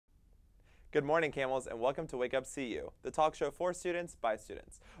Good morning, Camels, and welcome to Wake Up CU, the talk show for students by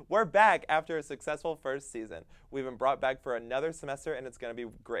students. We're back after a successful first season. We've been brought back for another semester, and it's going to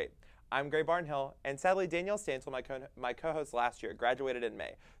be great. I'm Gray Barnhill, and sadly, Danielle Stansel, my co-host last year, graduated in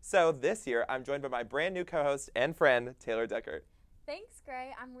May. So this year, I'm joined by my brand new co-host and friend, Taylor Deckert. Thanks,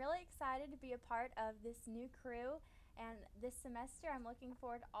 Gray. I'm really excited to be a part of this new crew. And this semester, I'm looking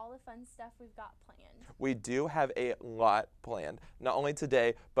forward to all the fun stuff we've got planned. We do have a lot planned, not only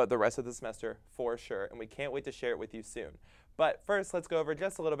today, but the rest of the semester for sure, and we can't wait to share it with you soon. But first, let's go over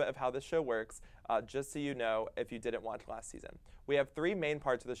just a little bit of how this show works, just so you know if you didn't watch last season. We have three main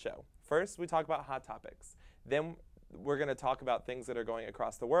parts of the show. First, we talk about hot topics. Then we're going to talk about things that are going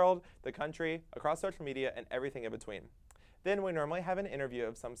across the world, the country, across social media, and everything in between. Then we normally have an interview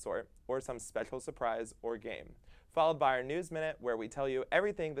of some sort, or some special surprise or game, followed by our News Minute, where we tell you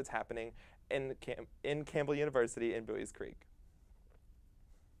everything that's happening in Campbell University in Bowie's Creek.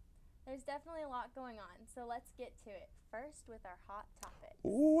 There's definitely a lot going on, so let's get to it. First, with our hot topics.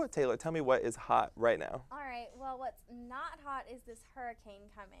 Ooh, Taylor, tell me what is hot right now. All right, well, what's not hot is this hurricane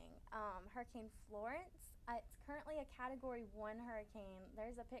coming. Hurricane Florence. It's currently a Category 1 hurricane.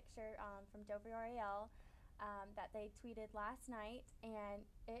 There's a picture from WRAL that they tweeted last night, and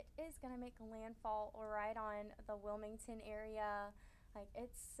it is going to make a landfall right on the Wilmington area. Like,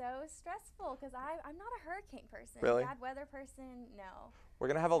 it's so stressful because I'm not a hurricane person. Really? Bad weather person, no. We're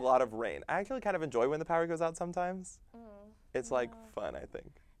going to have a lot of rain. I actually kind of enjoy when the power goes out sometimes. It's like fun, I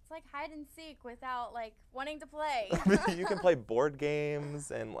think. It's like hide and seek without like wanting to play. You can play board games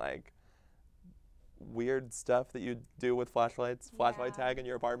and like weird stuff that you do with flashlights, flashlight tag in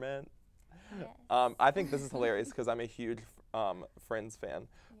your apartment. Yes. I think this is hilarious because I'm a huge Friends fan,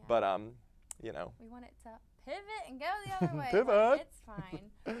 but you know. We want it to pivot and go the other way. Pivot. Like, it's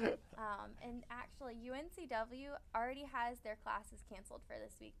fine. And actually, UNCW already has their classes canceled for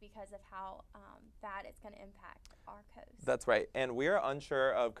this week because of how bad it's going to impact our coast. That's right. And we are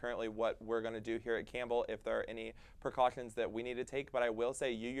unsure of currently what we're going to do here at Campbell, if there are any precautions that we need to take. But I will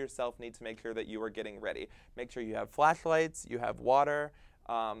say you yourself need to make sure that you are getting ready. Make sure you have flashlights, you have water.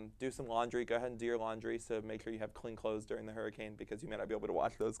 Do some laundry. Go ahead and do your laundry, so make sure you have clean clothes during the hurricane because you may not be able to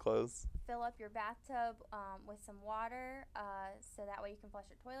wash those clothes. Fill up your bathtub with some water so that way you can flush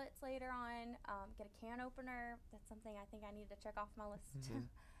your toilets later on. Get a can opener. That's something I think I need to check off my list.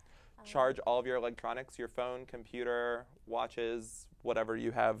 Charge all of your electronics, your phone, computer, watches, whatever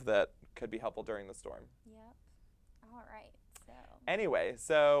you have that could be helpful during the storm. Yep. All right. So. Anyway,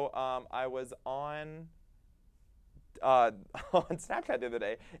 so I was on Snapchat the other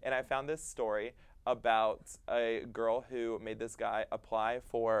day, and I found this story about a girl who made this guy apply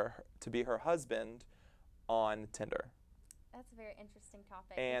to be her husband on Tinder. That's a very interesting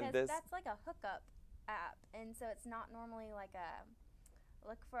topic, and because that's like a hookup app, and so it's not normally like a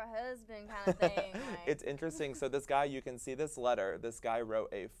look for a husband kind of thing. Like. It's interesting. So this guy, you can see this letter. This guy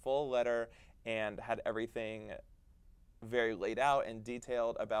wrote a full letter and had everything very laid out and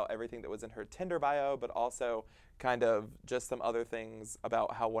detailed about everything that was in her Tinder bio, but also kind of just some other things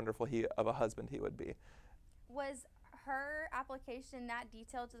about how wonderful of a husband he would be. Was her application that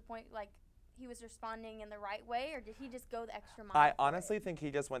detailed to the point like he was responding in the right way, or did he just go the extra mile? I honestly think he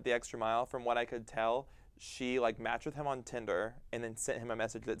just went the extra mile. From what I could tell, she like matched with him on Tinder and then sent him a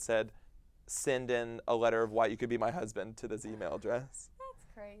message that said, "Send in a letter of why you could be my husband" to this email address. That's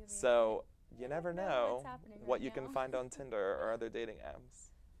crazy. So you never know what right you now. can find on Tinder or other dating apps.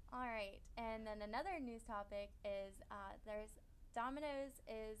 All right, and then another news topic is there's Domino's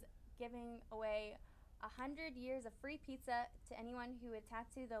is giving away 100 years of free pizza to anyone who would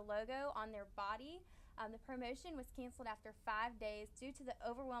tattoo the logo on their body. The promotion was canceled after 5 days due to the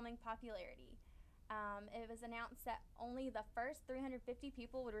overwhelming popularity. It was announced that only the first 350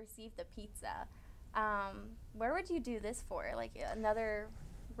 people would receive the pizza. Where would you do this for? Like another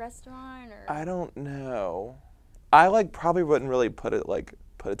restaurant, or? I don't know. I like probably wouldn't really put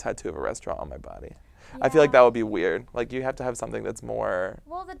a tattoo of a restaurant on my body. Yeah. I feel like that would be weird. Like you have to have something that's more.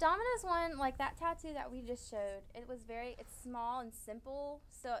 Well, the Domino's one, like that tattoo that we just showed, it's small and simple,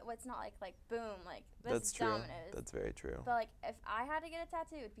 so it's not like boom, like this That's is true. Domino's. That's very true. But like if I had to get a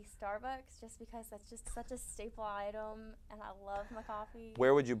tattoo, it would be Starbucks, just because that's just such a staple item, and I love my coffee.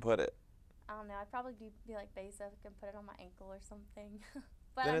 Where would you put it? I don't know. I'd probably be like basic and put it on my ankle or something.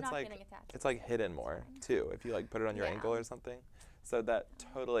 But then I'm it's not like, getting a tattoo. It's like hidden more too if you like put it on your ankle or something. So that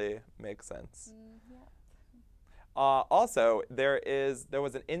totally makes sense. Yep. Also, there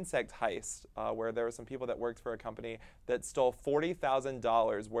was an insect heist where there were some people that worked for a company that stole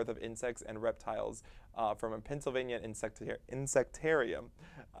 $40,000 worth of insects and reptiles from a Pennsylvania insectarium.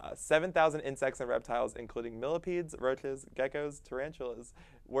 7,000 insects and reptiles, including millipedes, roaches, geckos, tarantulas,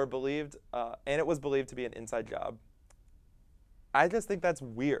 were believed, and it was believed to be an inside job. I just think that's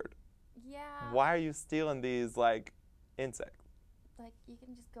weird. Yeah. Why are you stealing these, like, insects? Like, you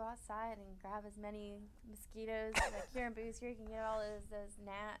can just go outside and grab as many mosquitoes. Like, here in Booster, you can get all those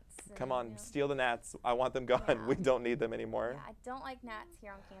gnats. And, Come on, you know. steal the gnats. I want them gone. Yeah. We don't need them anymore. Yeah, I don't like gnats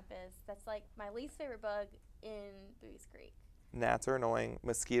here on campus. That's, like, my least favorite bug in Booze Creek. Gnats are annoying.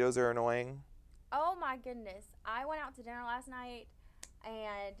 Mosquitoes are annoying. Oh, my goodness. I went out to dinner last night,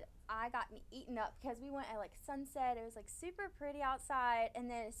 and I got eaten up because we went at, like, sunset. It was, like, super pretty outside. And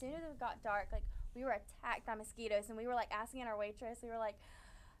then as soon as it got dark, like, we were attacked by mosquitoes, and we were, like, asking our waitress, we were like,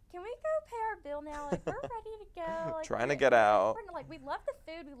 can we go pay our bill now? Like, we're ready to go. Like, Trying to get out. Like, we loved the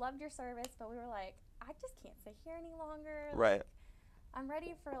food. We loved your service. But we were like, I just can't stay here any longer. Like, Right. I'm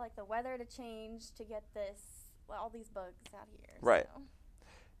ready for, like, the weather to change to get all these bugs out here. Right. So.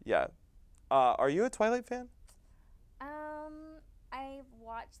 Yeah. Are you a Twilight fan? I've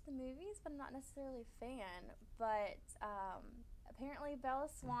watched the movies, but I'm not necessarily a fan. But apparently Bella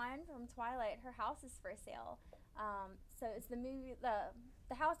Swan from Twilight, her house is for sale. So it's the movie,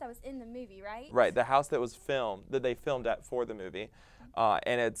 the house that was in the movie, right? Right, the house that they filmed at for the movie.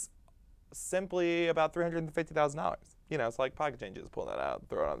 And it's simply about $350,000. You know, it's like pocket changes. Pull that out,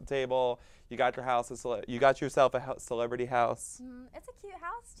 throw it on the table. You got your house, you got yourself a celebrity house. It's a cute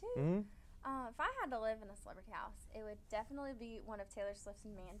house, too. Mm-hmm. If I had to live in a celebrity house, it would definitely be one of Taylor Swift's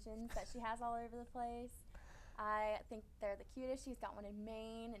mansions that she has all over the place. I think they're the cutest. She's got one in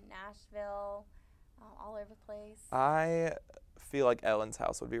Maine and Nashville, all over the place. I feel like Ellen's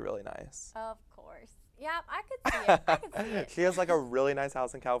house would be really nice. Of course. Yeah, I could see it. I could see it. She has like a really nice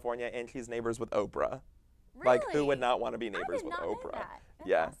house in California, and she's neighbors with Oprah. Really? Like, who would not want to be neighbors I did with not Oprah? Know that. That's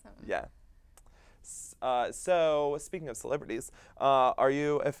Yeah, awesome. yeah. So, speaking of celebrities, are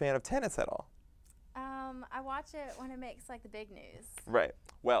you a fan of tennis at all? I watch it when it makes like the big news. Right.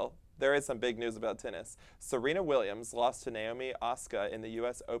 Well, there is some big news about tennis. Serena Williams lost to Naomi Osaka in the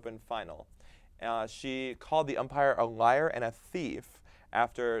U.S. Open final. She called the umpire a liar and a thief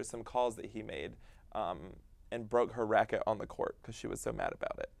after some calls that he made, and broke her racket on the court because she was so mad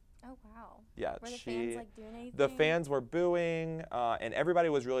about it. Oh, wow. Yeah, Were the fans like doing anything? The fans were booing, and everybody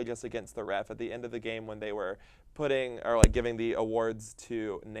was really just against the ref. At the end of the game, when they were giving the awards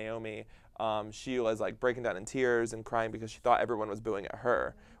to Naomi, she was like breaking down in tears and crying because she thought everyone was booing at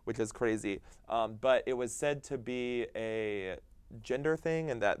her, which is crazy. But it was said to be a gender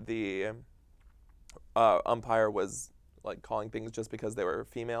thing, and that the umpire was like calling things just because they were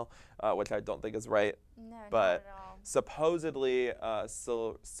female, which I don't think is right. No, but not at all. supposedly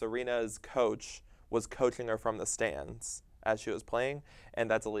Serena's coach was coaching her from the stands as she was playing, and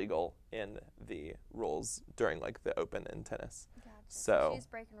that's illegal in the rules during like the Open in tennis. Gotcha. So she's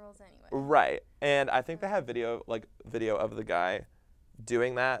breaking rules anyway. Right. And I think they have video of the guy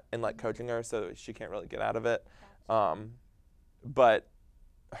doing that and like coaching her, so she can't really get out of it. Gotcha. But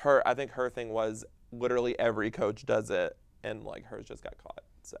I think her thing was literally every coach does it, and like hers just got caught.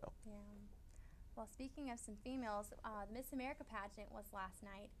 So. Yeah. Well, speaking of some females, the Miss America pageant was last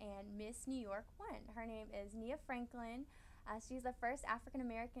night, and Miss New York won. Her name is Nia Franklin. She's the first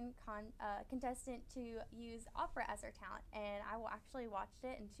African-American contestant to use opera as her talent, and I actually watched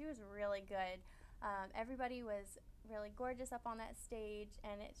it, and she was really good. Everybody was really gorgeous up on that stage,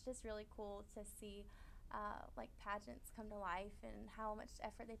 and it's just really cool to see like pageants come to life and how much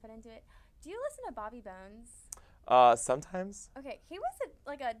effort they put into it. Do you listen to Bobby Bones? Sometimes. Okay, he was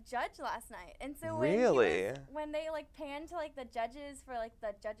a judge last night, and so Really? when they like panned to like the judges for like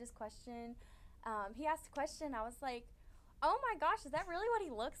the judges question, he asked a question. I was like, oh my gosh, is that really what he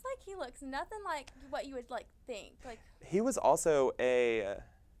looks like? He looks nothing like what you would like think. Like, he was also a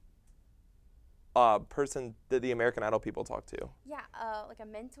person that the American Idol people talk to. yeah, like a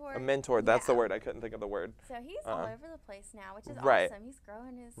mentor. A mentor, that's the Yeah. word. I couldn't think of the word. So he's all over the place now, which is Right. awesome. He's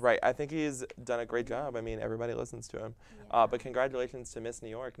growing his. Right, I think he's done a great job. I mean, everybody listens to him. Yeah. But congratulations to Miss New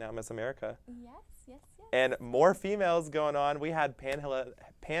York, now Miss America. Yes. And more females going on. We had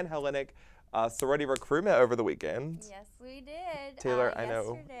Pan-Hellenic sorority recruitment over the weekend. Yes, we did. Taylor, I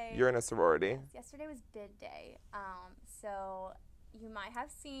know you're in a sorority. Yesterday was bid day. So you might have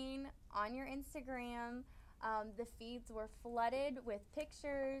seen on your Instagram, the feeds were flooded with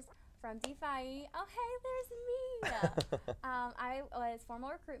pictures from DeFi. Oh, hey, there's me. I was formal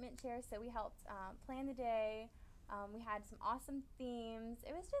recruitment chair, so we helped plan the day. We had some awesome themes.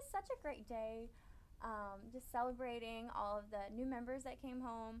 It was just such a great day, just celebrating all of the new members that came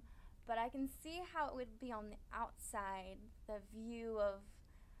home. But I can see how it would be on the outside, the view of,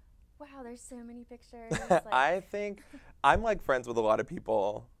 wow, there's so many pictures. Like, I think I'm like friends with a lot of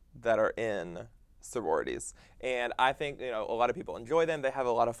people that are in sororities. And I think, you know, a lot of people enjoy them. They have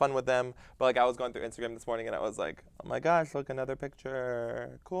a lot of fun with them. But like I was going through Instagram this morning and I was like, oh my gosh, look, another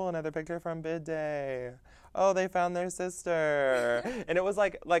picture. Cool, another picture from bid day. Oh, they found their sister. And it was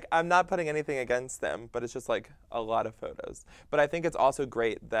like I'm not putting anything against them, but it's just like a lot of photos. But I think it's also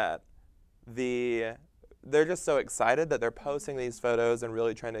great that they're just so excited that they're posting these photos and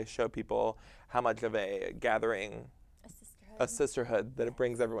really trying to show people how much of a gathering, a sisterhood that it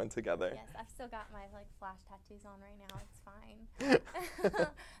brings everyone together. Yes, I've still got my like flash tattoos on right now. It's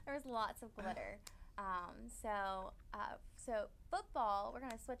fine. There was lots of glitter. So football. We're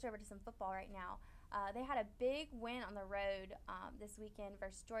gonna switch over to some football right now. They had a big win on the road this weekend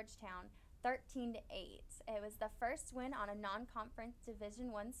versus Georgetown, 13-8. It was the first win on a non-conference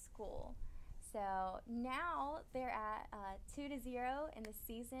Division I school. So now they're at 2-0 in the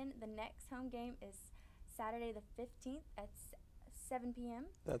season. The next home game is Saturday the 15th at 7 p.m.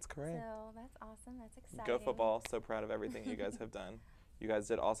 That's correct. So that's awesome. That's exciting. Go football. So proud of everything you guys have done. You guys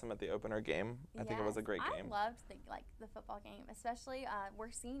did awesome at the opener game. I think it was a great game. I loved the football game, especially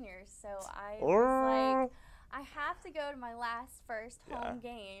we're seniors, so I was like, I have to go to my first home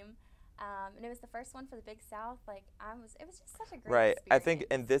game. And it was the first one for the Big South. Like it was just such a great experience. I think,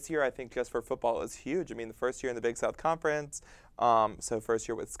 and this year I think just for football it was huge. I mean, the first year in the Big South Conference, so first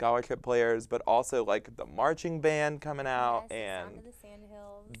year with scholarship players, but also like the marching band coming out, and the Sound of the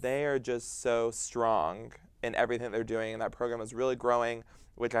Sandhills. They are just so strong in everything they're doing, and that program is really growing,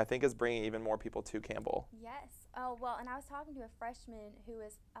 which I think is bringing even more people to Campbell. Yes. Oh, well, and I was talking to a freshman who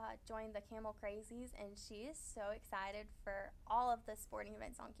has joined the Campbell Crazies, and she is so excited for all of the sporting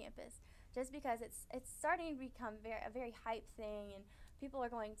events on campus, just because it's starting to become a very hype thing, and people are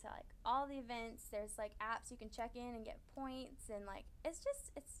going to like all the events. There's like apps you can check in and get points, and like it's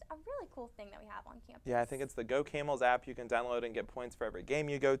a really cool thing that we have on campus. Yeah, I think it's the Go Camels app you can download and get points for every game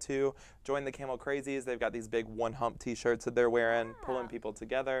you go to. Join the Camel Crazies. They've got these big one hump t-shirts that they're wearing, pulling people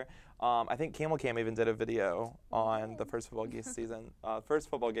together. I think Camel Cam even did a video on the first football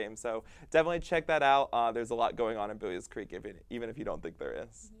game. So definitely check that out. There's a lot going on in Bowie's Creek, even if you don't think there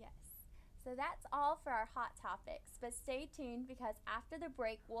is. Yes. So that's all for our hot topics, but stay tuned because after the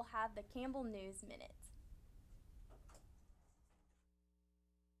break we'll have the Campbell News Minute.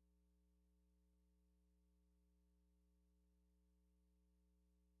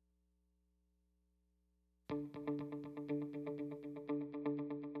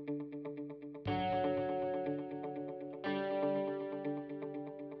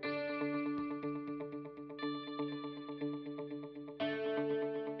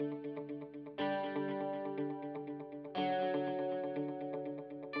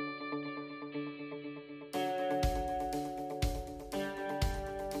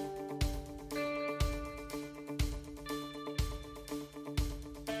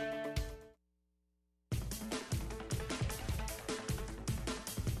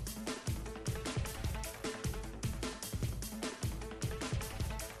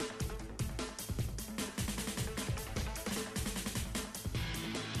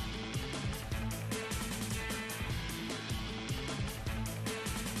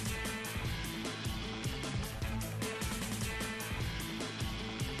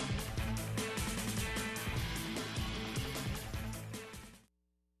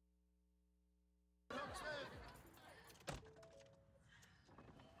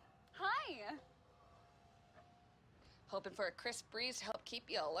 Hoping for a crisp breeze to help keep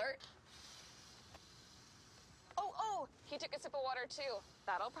you alert. Oh, he took a sip of water too.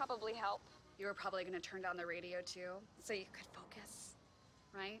 That'll probably help. You were probably gonna turn down the radio too, so you could focus,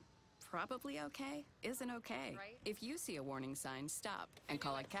 right? Probably okay isn't okay. Right? If you see a warning sign, stop and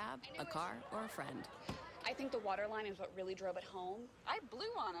call a cab, a car, or a friend. I think the water line is what really drove it home. I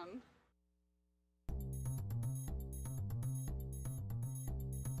blew on him.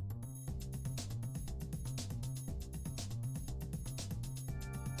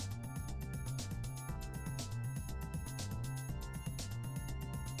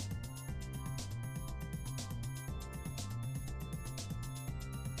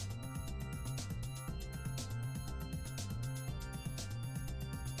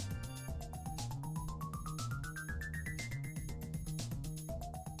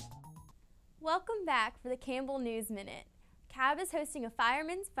 Welcome back for the Campbell News Minute. CAB is hosting a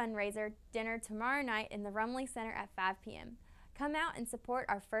firemen's fundraiser dinner tomorrow night in the Rumley Center at 5 p.m. Come out and support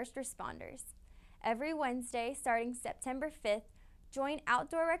our first responders. Every Wednesday, starting September 5th, join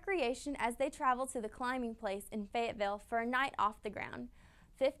Outdoor Recreation as they travel to the climbing place in Fayetteville for a night off the ground.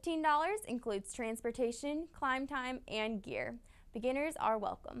 $15 includes transportation, climb time, and gear. Beginners are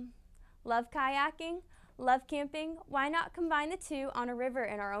welcome. Love kayaking? Love camping? Why not combine the two on a river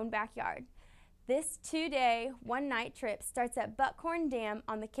in our own backyard? This 2-day, 1-night trip starts at Buckhorn Dam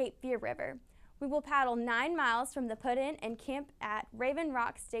on the Cape Fear River. We will paddle 9 miles from the put-in and camp at Raven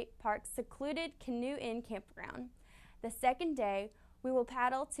Rock State Park's secluded canoe-in campground. The second day, we will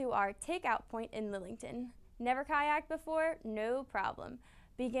paddle to our takeout point in Lillington. Never kayaked before? No problem.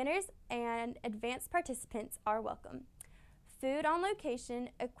 Beginners and advanced participants are welcome. Food on location,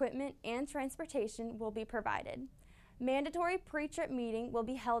 equipment, and transportation will be provided. Mandatory pre-trip meeting will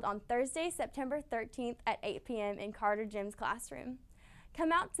be held on Thursday, September 13th at 8 p.m. in Carter Jim's classroom.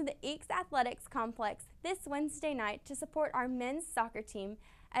 Come out to the Eaks Athletics Complex this Wednesday night to support our men's soccer team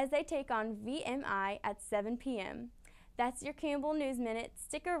as they take on VMI at 7 p.m. That's your Campbell News Minute.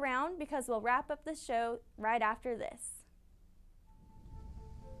 Stick around because we'll wrap up the show right after this.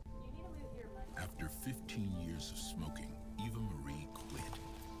 After 15 years of smoking, Eva Marie quit.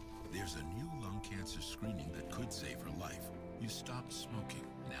 There's a new lung cancer screening that could save her life. You stopped smoking.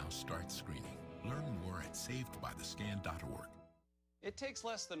 Now start screening. Learn more at savedbythescan.org. It takes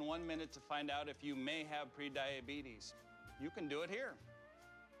less than 1 minute to find out if you may have prediabetes. You can do it here.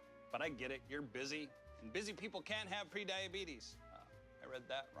 But I get it, you're busy, and busy people can't have prediabetes. I read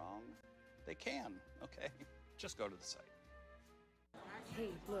that wrong. They can, okay? Just go to the site. Hey,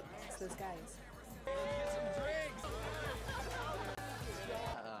 look, it's those guys.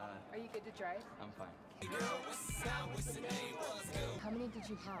 Are you good to drive? I'm fine. How many did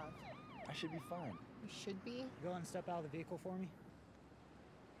you have? I should be fine. You should be. Go and step out of the vehicle for me.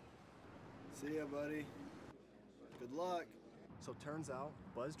 See ya, buddy. Good luck. So turns out,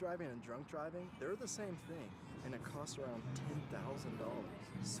 buzz driving and drunk driving, they're the same thing, and it costs around $10,000.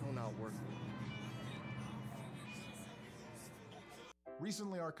 So not worth it.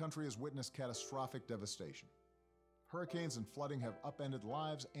 Recently, our country has witnessed catastrophic devastation. Hurricanes and flooding have upended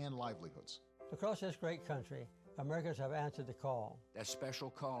lives and livelihoods. Across this great country, Americans have answered the call. That special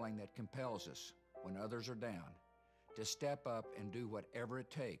calling that compels us, when others are down, to step up and do whatever it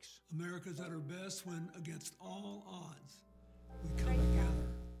takes. America's at her best when, against all odds, we come together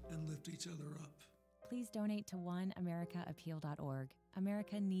and lift each other up. Please donate to oneamericaappeal.org.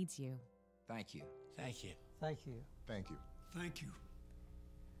 America needs you. Thank you. Thank you. Thank you. Thank you. Thank you.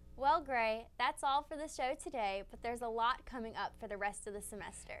 Well, Gray, that's all for the show today, but there's a lot coming up for the rest of the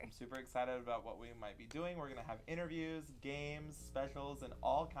semester. I'm super excited about what we might be doing. We're going to have interviews, games, specials, and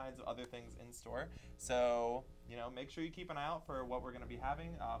all kinds of other things in store. So, make sure you keep an eye out for what we're going to be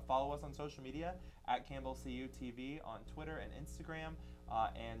having. Follow us on social media at Campbell CU TV on Twitter and Instagram.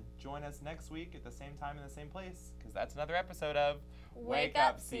 And join us next week at the same time in the same place, because that's another episode of Wake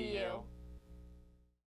Up, CU.